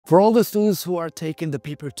For all the students who are taking the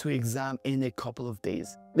paper 2 exam in a couple of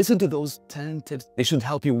days, listen to those 10 tips. They should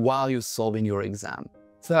help you while you're solving your exam.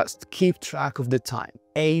 First, keep track of the time.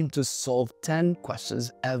 Aim to solve 10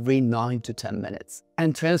 questions every 9 to 10 minutes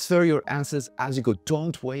and transfer your answers as you go.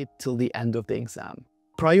 Don't wait till the end of the exam.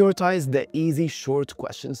 Prioritize the easy, short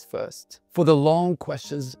questions first. For the long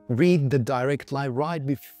questions, read the direct line right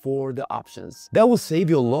before the options. That will save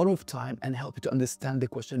you a lot of time and help you to understand the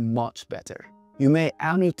question much better. You may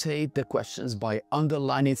annotate the questions by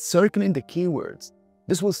underlining, circling the keywords.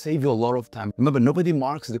 This will save you a lot of time. Remember, nobody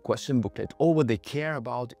marks the question booklet. All what they care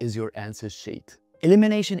about is your answer sheet.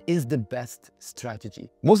 Elimination is the best strategy.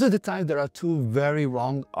 Most of the time, there are 2 very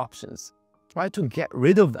wrong options. Try to get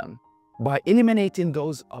rid of them. By eliminating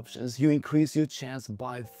those options, you increase your chance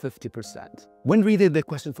by 50%. When reading the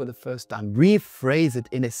question for the first time, rephrase it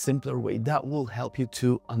in a simpler way. That will help you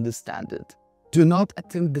to understand it. Do not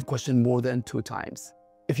attempt the question more than 2 times.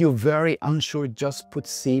 If you're very unsure, just put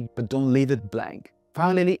C, but don't leave it blank.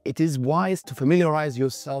 Finally, it is wise to familiarize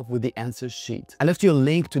yourself with the answer sheet. I left you a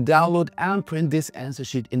link to download and print this answer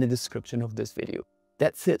sheet in the description of this video.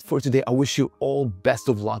 That's it for today. I wish you all best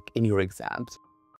of luck in your exams.